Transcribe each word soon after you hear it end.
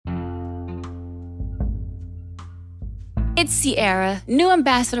It's Sierra, new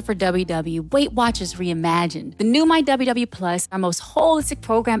ambassador for WW, Weight Watchers Reimagined. The new My WW Plus, our most holistic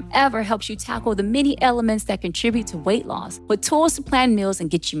program ever, helps you tackle the many elements that contribute to weight loss with tools to plan meals and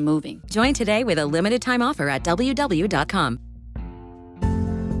get you moving. Join today with a limited time offer at WW.com.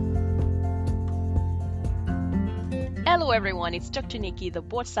 Hello everyone, it's Dr. Nikki, the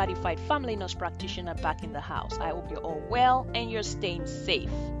board certified family nurse practitioner back in the house. I hope you're all well and you're staying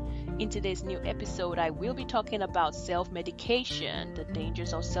safe. In today's new episode, I will be talking about self-medication, the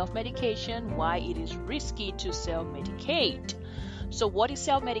dangers of self-medication, why it is risky to self-medicate. So what is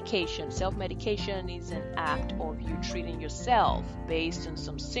self-medication? Self-medication is an act of you treating yourself based on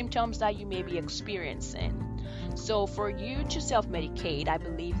some symptoms that you may be experiencing. So for you to self-medicate, I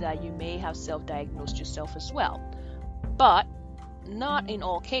believe that you may have self-diagnosed yourself as well. But not in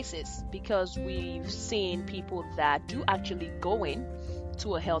all cases, because we've seen people that do actually go in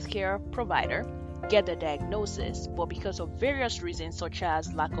to a healthcare provider, get the diagnosis, but because of various reasons such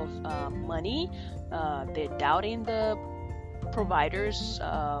as lack of money, they're doubting the provider's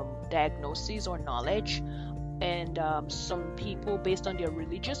diagnosis or knowledge, and some people, based on their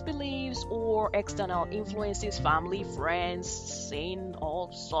religious beliefs or external influences, family, friends, saying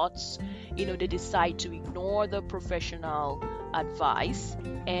all sorts, they decide to ignore the professional advice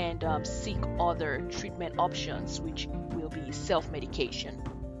and seek other treatment options, which will be self-medication.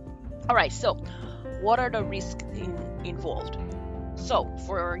 All right, so what are the risks involved? So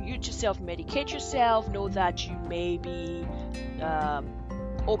for you to self-medicate yourself, know that you may be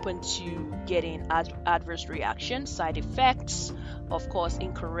open to getting adverse reactions, side effects, of course,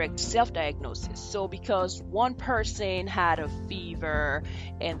 incorrect self-diagnosis. So because one person had a fever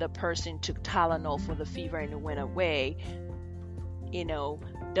and the person took Tylenol for the fever and it went away,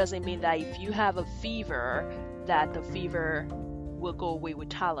 doesn't mean that if you have a fever that the fever will go away with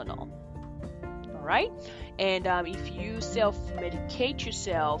Tylenol. All right? And if you self-medicate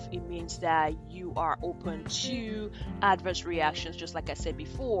yourself, it means that you are open to adverse reactions, just like I said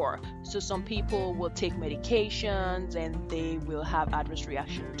before. So some people will take medications and they will have adverse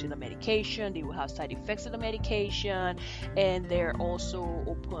reaction to the medication. They will have side effects of the medication, and they're also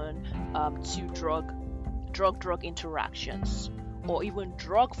open to drug interactions, or even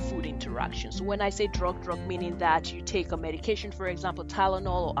drug-food interactions. So when I say drug, meaning that you take a medication, for example,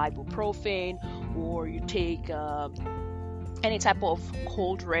 Tylenol or ibuprofen, or you take any type of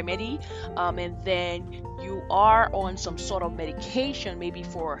cold remedy, and then you are on some sort of medication, maybe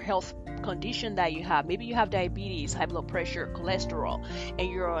for a health condition that you have. Maybe you have diabetes, high blood pressure, cholesterol, and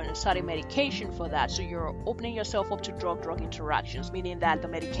you're on a certain medication for that. So you're opening yourself up to drug interactions, meaning that the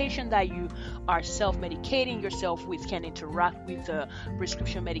medication that you are self-medicating yourself with can interact with the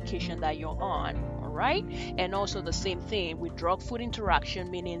prescription medication that you're on. Right? And also the same thing with drug-food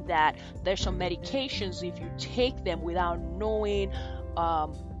interaction, meaning that there's some medications, if you take them without knowing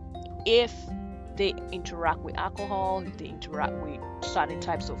if they interact with alcohol, if they interact with certain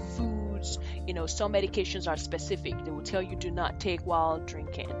types of foods. Some medications are specific. They will tell you do not take while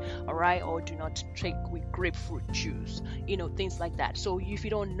drinking, all right, or do not take with grapefruit juice, things like that. So if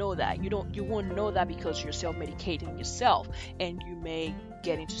you don't know that, you won't know that because you're self-medicating yourself, and you may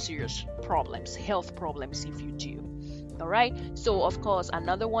get into serious problems, health problems, if you do. All right. So of course,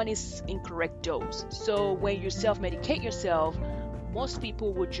 another one is incorrect dose. So when you self-medicate yourself, most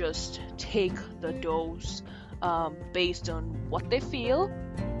people would just take the dose based on what they feel.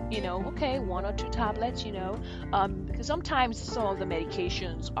 Okay, 1 or 2 tablets, because sometimes some of the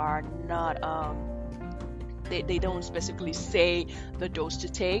medications are not, they don't specifically say the dose to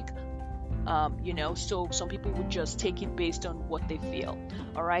take. So some people would just take it based on what they feel.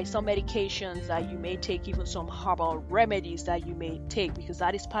 All right, some medications that you may take, even some herbal remedies that you may take, because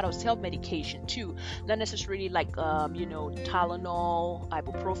that is part of self-medication too. Not necessarily like Tylenol,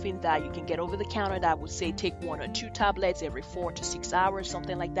 ibuprofen that you can get over the counter that would say take 1 or 2 tablets every 4 to 6 hours,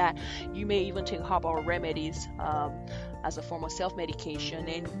 something like that. You may even take herbal remedies as a form of self-medication,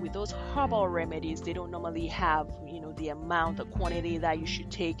 and with those herbal remedies, they don't normally have the amount, the quantity that you should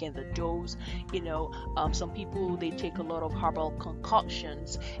take, and the dose. Some people, they take a lot of herbal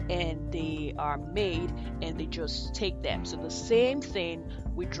concoctions and they are made and they just take them. So the same thing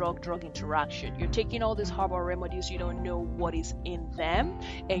with drug interaction. You're taking all these herbal remedies, you don't know what is in them,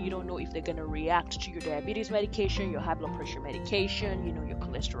 and you don't know if they're going to react to your diabetes medication, your high blood pressure medication, your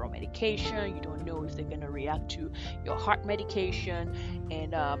cholesterol medication. You don't know if they're going to react to your heart medication,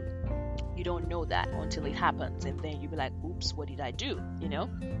 and you don't know that until it happens, and then you'll be like, oops, what did I do?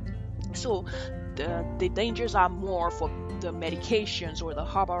 So the dangers are more for the medications or the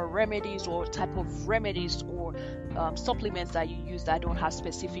herbal remedies or type of remedies or supplements that you use that don't have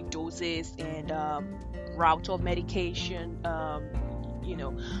specific doses and route of medication,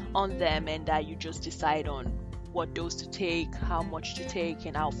 on them, and that you just decide on what dose to take, how much to take,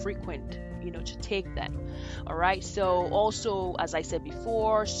 and how frequent to take them. All right. So also, as I said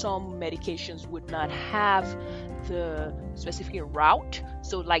before, some medications would not have the specific route.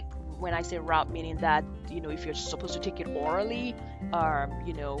 So like when I say route, meaning that if you're supposed to take it orally,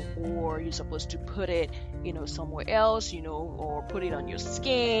 or you're supposed to put it somewhere else, or put it on your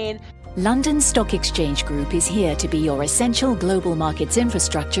skin. London Stock Exchange Group is here to be your essential global markets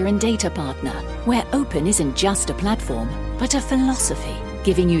infrastructure and data partner, where open isn't just a platform, but a philosophy,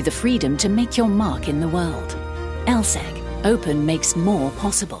 giving you the freedom to make your mark in the world. LSEG, open makes more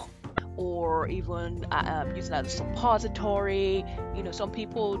possible. Or even using as a suppository. Some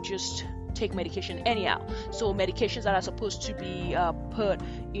people just take medication anyhow. So medications that are supposed to be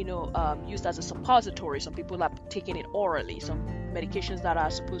used as a suppository, some people are taking it orally. Some medications that are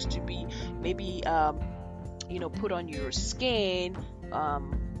supposed to be maybe put on your skin,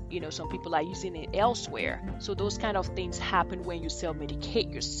 some people are using it elsewhere. So those kind of things happen when you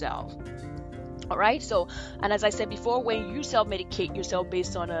self-medicate yourself. All right. So, and as I said before, when you self-medicate yourself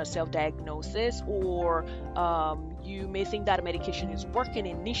based on a self-diagnosis, or you may think that a medication is working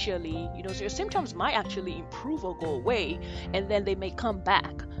initially, so your symptoms might actually improve or go away, and then they may come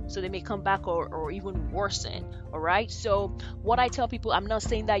back. So they may come back or even worsen. All right. So what I tell people, I'm not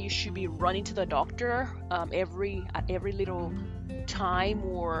saying that you should be running to the doctor at every little time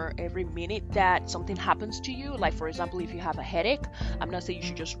or every minute that something happens to you. Like, for example, if you have a headache, I'm not saying you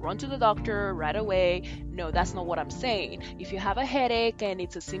should just run to the doctor right away. No, that's not what I'm saying. If you have a headache and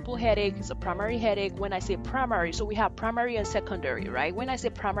it's a simple headache, it's a primary headache. When I say primary, so we have primary and secondary, right? When I say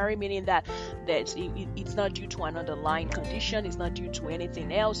primary, meaning that it's not due to an underlying condition, it's not due to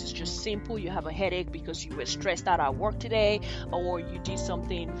anything else, it's just simple. You have a headache because you were stressed out at work today, or you did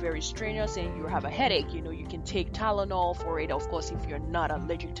something very strenuous and you have a headache. You can take Tylenol for it, of course, if you're not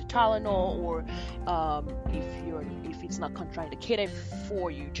allergic to Tylenol, or if it's not contraindicated for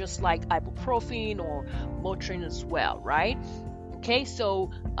you, just like ibuprofen or Motrin as well, right? Okay,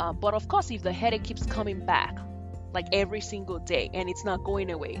 so but of course, if the headache keeps coming back like every single day and it's not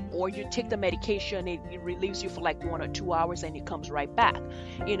going away, or you take the medication, it relieves you for like 1 or 2 hours and it comes right back,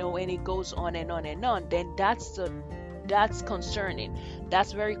 and it goes on and on and on, then that's concerning.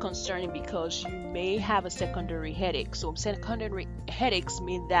 That's very concerning, because you may have a secondary headache. So secondary headaches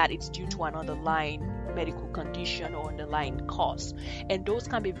mean that it's due to an underlying medical condition or underlying cause, and those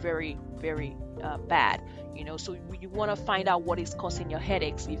can be very, very bad. So you want to find out what is causing your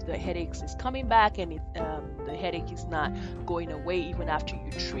headaches. If the headaches is coming back and the headache is not going away even after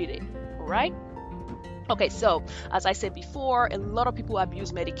you treat it. All right. Okay, so as I said before, a lot of people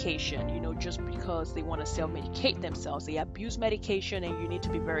abuse medication, just because they want to self-medicate themselves. They abuse medication, and you need to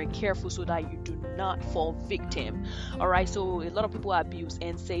be very careful so that you do not fall victim. All right, so a lot of people abuse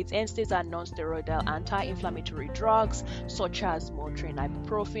NSAIDs. NSAIDs are non-steroidal anti-inflammatory drugs, such as Motrin,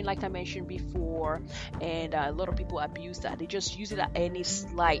 ibuprofen, like I mentioned before, and a lot of people abuse that. They just use it at any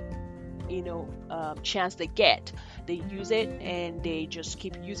slight chance they get. They use it and they just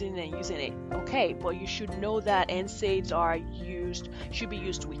keep using it and using it. Okay, but you should know that NSAIDs should be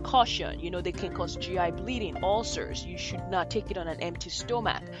used with caution. They can cause GI bleeding, ulcers. You should not take it on an empty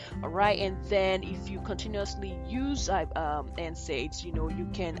stomach. All right, and then if you continuously use NSAIDs, you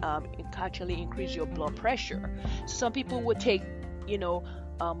can actually increase your blood pressure. So some people would take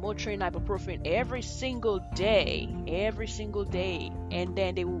Motrin, ibuprofen every single day, and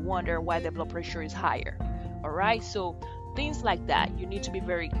then they will wonder why their blood pressure is higher. All right, so things like that, you need to be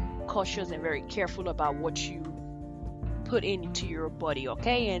very cautious and very careful about what you put into your body,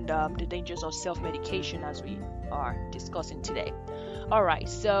 okay? And the dangers of self-medication, as we are discussing today. All right,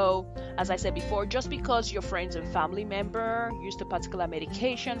 so as I said before, just because your friends and family member used a particular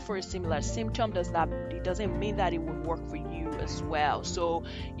medication for a similar symptom doesn't mean that it would work for you as well. So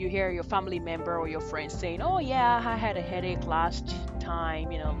you hear your family member or your friend saying, "Oh yeah, I had a headache last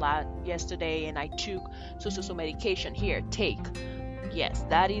time, yesterday, and I took so medication. Here, take." Yes,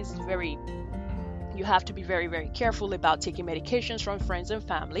 that is you have to be very, very careful about taking medications from friends and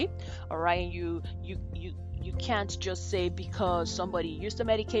family. All right, and you you can't just say because somebody used the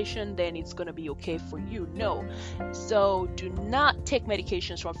medication then it's going to be okay for you. No. So do not take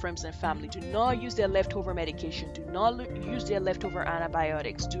medications from friends and family. Do not use their leftover medication. Do not use their leftover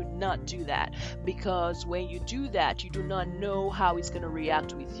antibiotics. Do not do that, because when you do that, you do not know how it's going to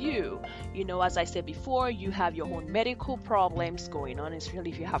react with you. As I said before, you have your own medical problems going on,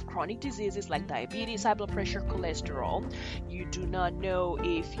 especially if you have chronic diseases like diabetes, high blood pressure, cholesterol. You do not know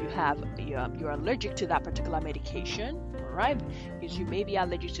if you're allergic to that particular medication, right? Because you may be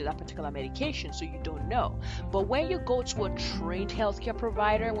allergic to that particular medication, so you don't know. But when you go to a trained healthcare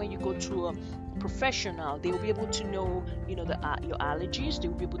provider, when you go to a professional, they will be able to know, your allergies. They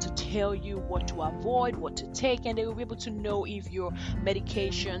will be able to tell you what to avoid, what to take, and they will be able to know if your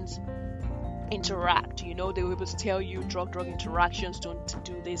medications interact. They will be able to tell you drug interactions, don't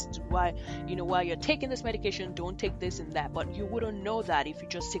do this, while you're taking this medication, don't take this and that. But you wouldn't know that if you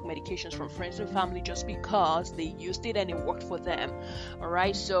just take medications from friends and family just because they used it and it worked for them. All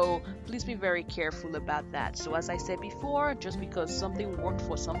right, so please be very careful about that. So as I said before, just because something worked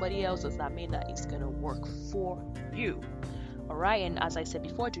for somebody else does not mean that it's going to work for you. Alright, and as I said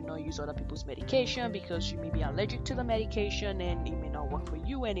before, do not use other people's medication, because you may be allergic to the medication and it may not work for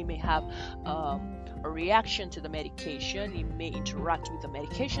you, and it may have a reaction to the medication. It may interact with the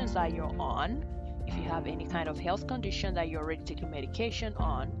medications that you're on. If you have any kind of health condition that you're already taking medication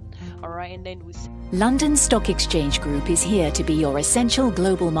on. Alright, and then London Stock Exchange Group is here to be your essential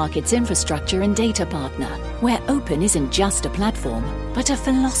global markets infrastructure and data partner, where open isn't just a platform, but a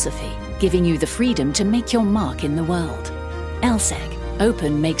philosophy, giving you the freedom to make your mark in the world. LSEG,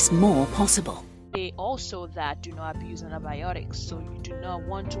 open makes more possible. They also that do not abuse antibiotics, so you do not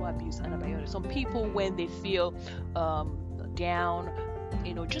want to abuse antibiotics. Some people, when they feel down,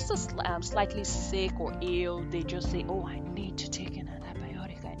 just slightly sick or ill, they just say, oh, I need to take an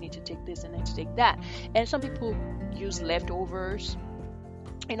antibiotic, I need to take this and I need to take that. And some people use leftovers.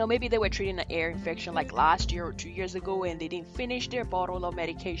 Maybe they were treating an ear infection like last year or 2 years ago, and they didn't finish their bottle of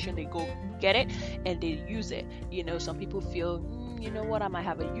medication. They go get it and they use it. Some people feel, you know what, I might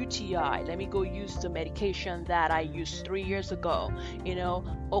have a UTI. Let me go use the medication that I used 3 years ago.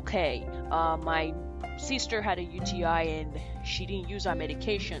 Okay, my sister had a UTI and she didn't use our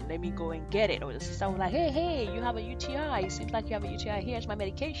medication. Let me go and get it. Or the sister was like, hey, you have a UTI. It seems like you have a UTI. Here's my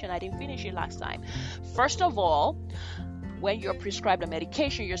medication. I didn't finish it last time. First of all, when you're prescribed a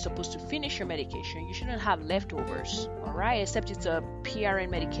medication, you're supposed to finish your medication. You shouldn't have leftovers, all right? Except it's a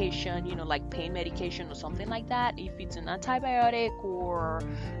PRN medication, like pain medication or something like that. If it's an antibiotic or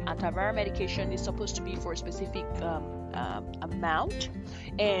antiviral medication, it's supposed to be for a specific amount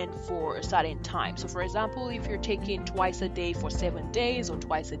and for a certain time. So for example, if you're taking twice a day for 7 days or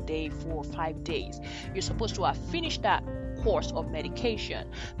twice a day for 5 days, you're supposed to have finished that course of medication.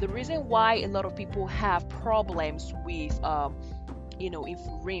 The reason why a lot of people have problems with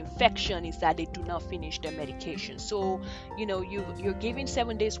reinfection is that they do not finish their medication. So you're giving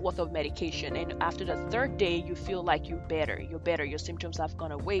 7 days worth of medication, and after the third day you feel like you're better, your symptoms have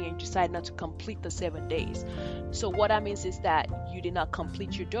gone away, and you decide not to complete the 7 days. So what that means is that you did not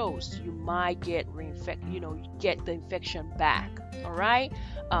complete your dose. You might get get the infection back. All right.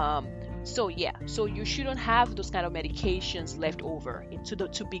 So you shouldn't have those kind of medications left over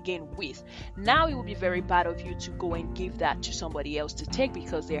to begin with. Now it would be very bad of you to go and give that to somebody else to take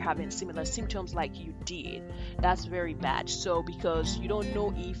because they're having similar symptoms like you did. That's very bad. So because you don't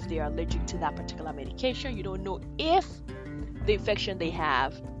know if they're allergic to that particular medication, you don't know if the infection they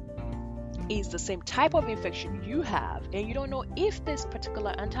have is the same type of infection you have, and you don't know if this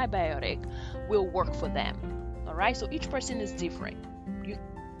particular antibiotic will work for them. All right, so each person is different.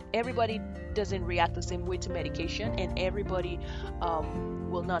 Everybody doesn't react the same way to medication, and everybody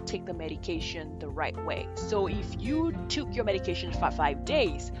will not take the medication the right way. So if you took your medication for 5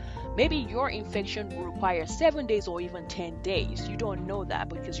 days, maybe your infection will require 7 days or even 10 days. You don't know that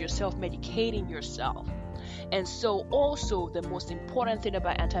because you're self-medicating yourself. And so also the most important thing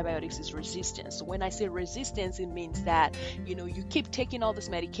about antibiotics is resistance. So when I say resistance, it means that you keep taking all these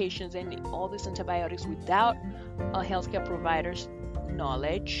medications and all these antibiotics without a healthcare provider's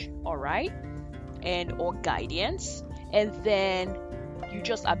knowledge, all right, and or guidance, and then you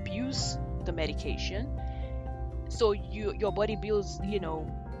just abuse the medication. So your body builds, you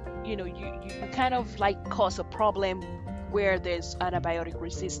kind of like cause a problem where there's antibiotic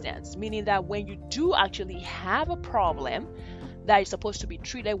resistance, meaning that when you do actually have a problem that is supposed to be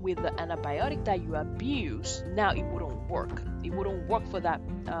treated with the antibiotic that you abuse, now it wouldn't work. It wouldn't work for that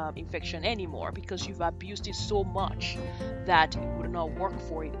infection anymore because you've abused it so much that it would not work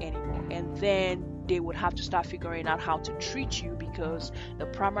for it anymore. And then they would have to start figuring out how to treat you, because the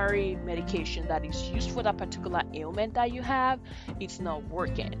primary medication that is used for that particular ailment that you have, it's not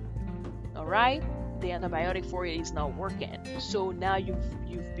working. All right, the antibiotic for it is not working, so now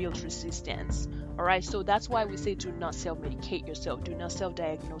you've built resistance. All right, so that's why we say do not self-medicate yourself, do not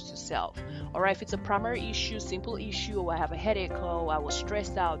self-diagnose yourself. All right, if it's a primary issue, simple issue, oh, I have a headache, oh, I was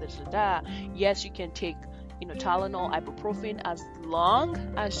stressed out, this or that, yes, you can take Tylenol, ibuprofen, as long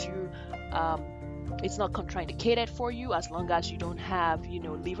as you it's not contraindicated for you, as long as you don't have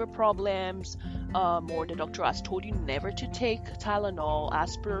liver problems, or the doctor has told you never to take Tylenol,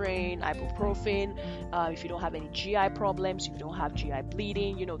 aspirin, ibuprofen. If you don't have any GI problems, if you don't have GI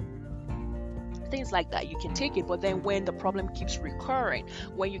bleeding, things like that, you can take it. But then when the problem keeps recurring,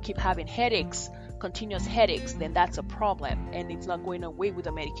 when you keep having headaches, continuous headaches, then that's a problem, and it's not going away with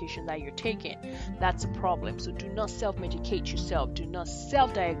the medication that you're taking. That's a problem. So do not self-medicate yourself, do not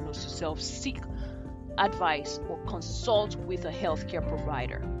self-diagnose yourself, seek advice or consult with a healthcare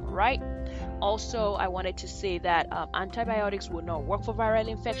provider. All right. Also, I wanted to say that antibiotics will not work for viral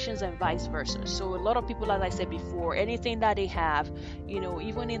infections and vice versa. So a lot of people, as I said before, anything that they have,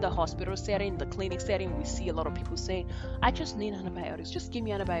 even in the hospital setting, the clinic setting, we see a lot of people saying, I just need antibiotics, just give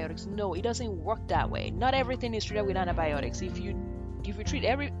me antibiotics. No, it doesn't work that way. Not everything is treated with antibiotics. If you treat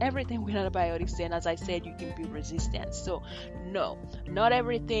everything with antibiotics, then as I said, you can build resistance. So no, not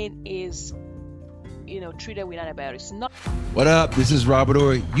everything is treated with antibiotics. What up? This is Robert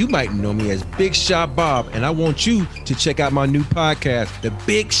Orr. You might know me as Big Shot Bob, and I want you to check out my new podcast, The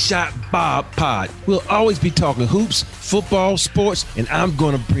Big Shot Bob Pod. We'll always be talking hoops, football, sports, and I'm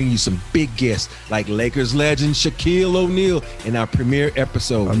going to bring you some big guests like Lakers legend Shaquille O'Neal in our premiere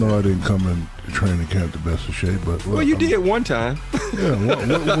episode. I know I didn't come in training camp the best of shape, but well, you did one time.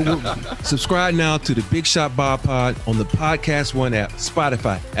 Yeah. Subscribe now to the Big Shot Bob Pod on the Podcast One app,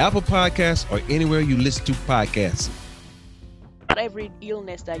 Spotify, Apple Podcasts, or anywhere you listen to podcasts. Not every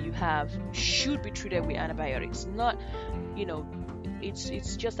illness that you have should be treated with antibiotics. Not,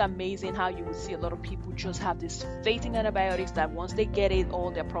 it's just amazing how you will see a lot of people just have this faith in antibiotics that once they get it,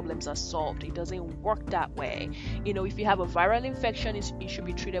 all their problems are solved. It doesn't work that way. If you have a viral infection, it should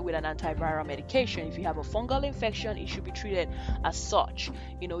be treated with an antiviral medication. If you have a fungal infection, it should be treated as such.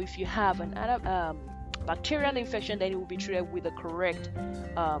 If you have an bacterial infection, then it will be treated with the correct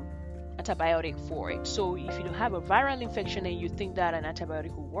antibiotic for it. So if you don't have a viral infection and you think that an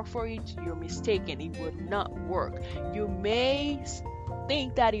antibiotic will work for it, you're mistaken. It will not work. You may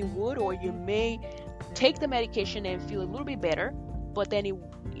think that it would, or you may take the medication and feel a little bit better, but then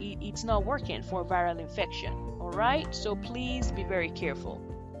it's not working for a viral infection. All right, so please be very careful.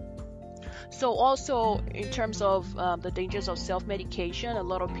 So also in terms of the dangers of self-medication, a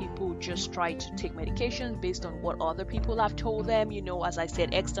lot of people just try to take medication based on what other people have told them, as I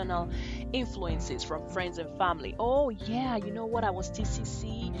said, external influences from friends and family. Oh yeah, you know what, I was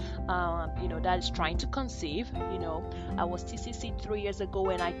TCC, that is trying to conceive, I was TCC 3 years ago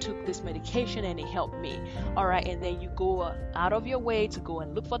and I took this medication and it helped me. All right, and then you go out of your way to go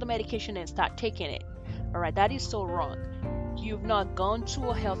and look for the medication and start taking it. All right, that is so wrong. You've not gone to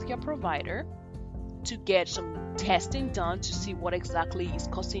a healthcare provider to get some testing done to see what exactly is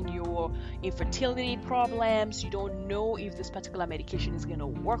causing your infertility problems. You don't know if this particular medication is going to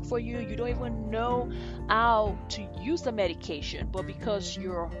work for you. You don't even know how to use the medication, but because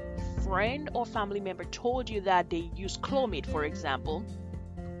your friend or family member told you that they use Clomid, for example,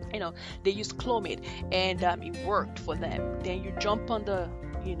 they use Clomid and it worked for them, then you jump on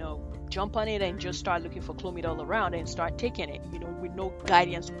it and just start looking for Clomid all around and start taking it, with no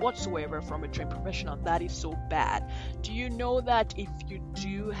guidance whatsoever from a trained professional. That is so bad. Do you know that if you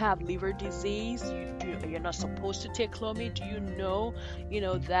do have liver disease, you're not supposed to take Clomid? Do you know,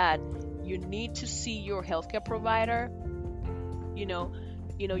 that you need to see your healthcare provider? You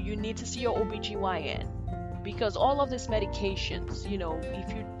need to see your OBGYN. Because all of these medications, if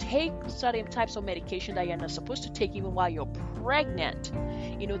you take certain types of medication that you're not supposed to take even while you're pregnant,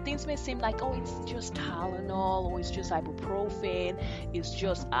 things may seem like, oh, it's just Tylenol, or it's just ibuprofen, it's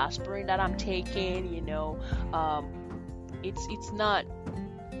just aspirin that I'm taking, it's not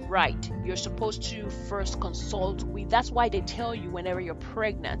right. You're supposed to first consult with, that's why they tell you whenever you're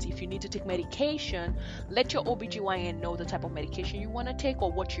pregnant, if you need to take medication, let your OBGYN know the type of medication you want to take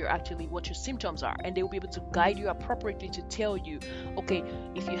or what your symptoms are, and they will be able to guide you appropriately to tell you, okay,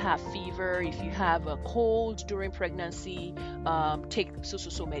 if you have fever, if you have a cold during pregnancy, take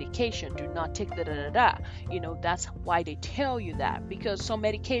so medication, do not take that's why they tell you that, because some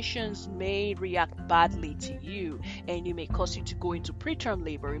medications may react badly to you and it may cause you to go into preterm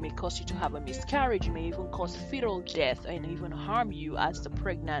labor, it may cause you to have a miscarriage, it may even cause fetal death and even harm you as the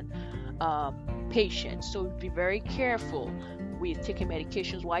pregnant patients. So be very careful with taking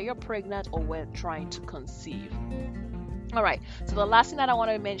medications while you're pregnant or when trying to conceive. All right, so the last thing that I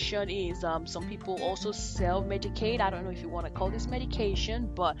want to mention is some people also self-medicate. I don't know if you want to call this medication,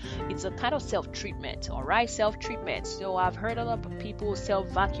 but it's a kind of self-treatment. All right, self-treatment. So I've heard a lot of people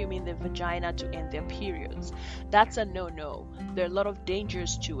self-vacuuming their vagina to end their periods. That's a no-no. There are a lot of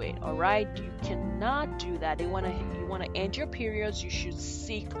dangers to it. All right, you cannot do that. You want to end your periods, you should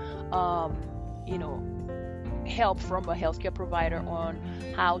seek help from a healthcare provider on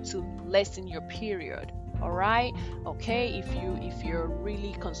how to lessen your period. All right, okay, if you're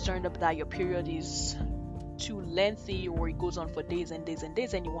really concerned that your period is too lengthy or it goes on for days and days and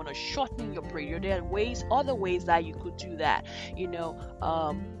days and you want to shorten your period, there are other ways that you could do that,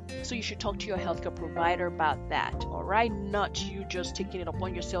 so you should talk to your healthcare provider about that. All right, not you just taking it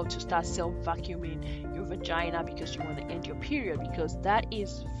upon yourself to start self-vacuuming your vagina because you want to end your period, because that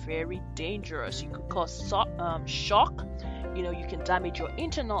is very dangerous. You could cause shock. You can damage your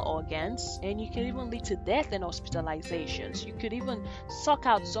internal organs, and you can even lead to death and hospitalizations. You could even suck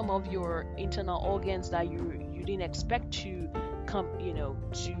out some of your internal organs that you didn't expect to come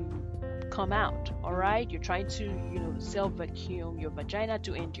out. All right, you're trying to self-vacuum your vagina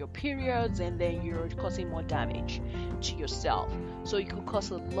to end your periods, and then you're causing more damage to yourself. So it could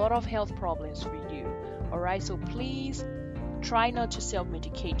cause a lot of health problems for you. All right, so please try not to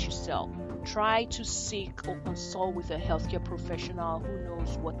self-medicate yourself. Try to seek or consult with a healthcare professional who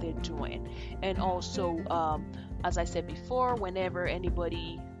knows what they're doing. And also, as I said before, whenever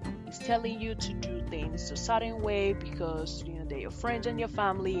anybody is telling you to do things a certain way because they're your friends and your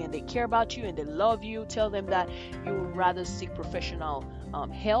family and they care about you and they love you, tell them that you would rather seek professional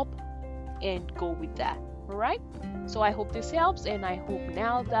help and go with that. All right, so I hope this helps, and I hope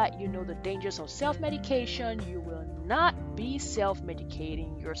now that you know the dangers of self-medication, you will not be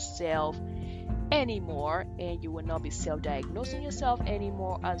self-medicating yourself anymore, and you will not be self-diagnosing yourself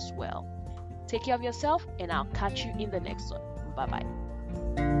anymore as well. Take care of yourself, and I'll catch you in the next one. Bye-bye.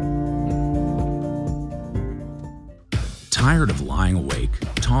 Tired of lying awake,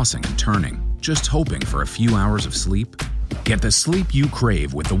 tossing and turning, just hoping for a few hours of sleep? Get the sleep you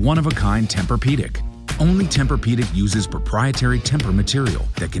crave with the one-of-a-kind Tempur-Pedic. Only Tempur-Pedic uses proprietary Tempur material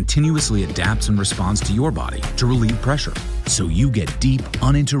that continuously adapts and responds to your body to relieve pressure, so you get deep,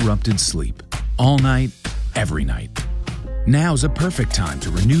 uninterrupted sleep. All night, every night. Now's a perfect time to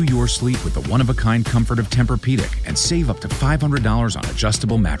renew your sleep with the one-of-a-kind comfort of Tempur-Pedic and save up to $500 on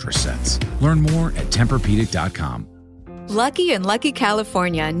adjustable mattress sets. Learn more at TempurPedic.com. Lucky and Lucky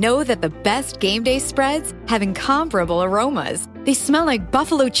California know that the best game day spreads have incomparable aromas. They smell like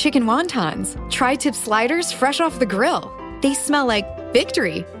buffalo chicken wontons, tri-tip sliders fresh off the grill. They smell like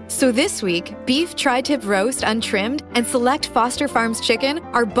victory. So this week, beef tri-tip roast untrimmed and select Foster Farms chicken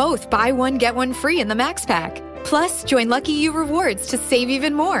are both buy one get one free in the Max Pack. Plus, join Lucky You Rewards to save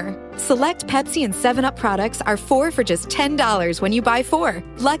even more. Select Pepsi and 7-Up products are 4 for just $10 when you buy 4.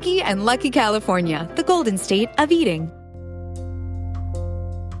 Lucky and Lucky California, the golden state of eating.